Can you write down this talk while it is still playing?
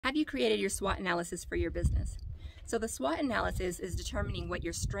Have you created your SWOT analysis for your business? So the SWOT analysis is determining what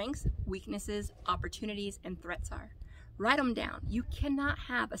your strengths, weaknesses, opportunities, and threats are. Write them down. You cannot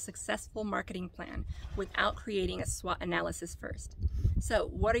have a successful marketing plan without creating a SWOT analysis first. So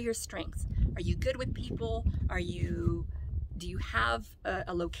what are your strengths? Are you good with people? Do you have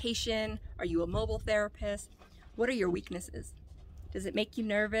a location? Are you a mobile therapist? What are your weaknesses? Does it make you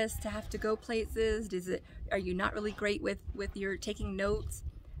nervous to have to go places? Are you not really great with your taking notes?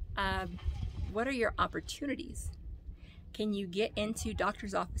 What are your opportunities? Can you get into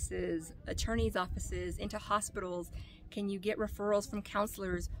doctor's offices, attorney's offices, into hospitals? Can you get referrals from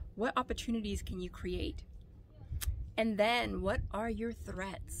counselors? What opportunities can you create? And then what are your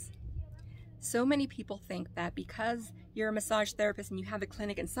threats? So many people think that because you're a massage therapist and you have a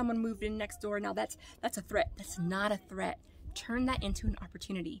clinic and someone moved in next door, now that's a threat. That's not a threat. Turn that into an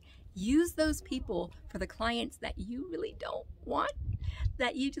opportunity. Use those people for the clients that you really don't want,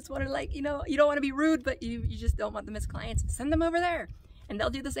 that you just want to you don't want to be rude, but you just don't want them as clients. Send them over there and they'll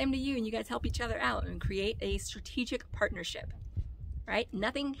do the same to you, and you guys help each other out and create a strategic partnership, right?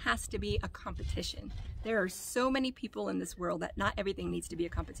 Nothing has to be a competition. There are so many people in this world that not everything needs to be a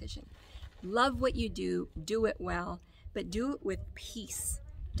competition. Love what you do it well, but do it with peace.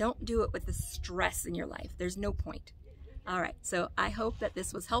 Don't do it with the stress in your life. There's no point. All right, so I hope that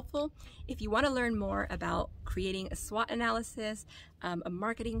this was helpful. If you want to learn more about creating a SWOT analysis, a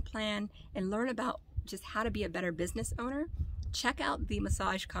marketing plan, and learn about just how to be a better business owner, check out the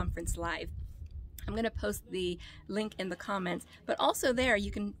Massage Conference Live. I'm going to post the link in the comments, but also there you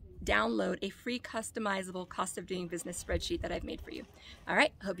can download a free customizable cost of doing business spreadsheet that I've made for you. All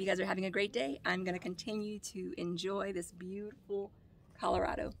right, I hope you guys are having a great day. I'm going to continue to enjoy this beautiful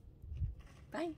Colorado.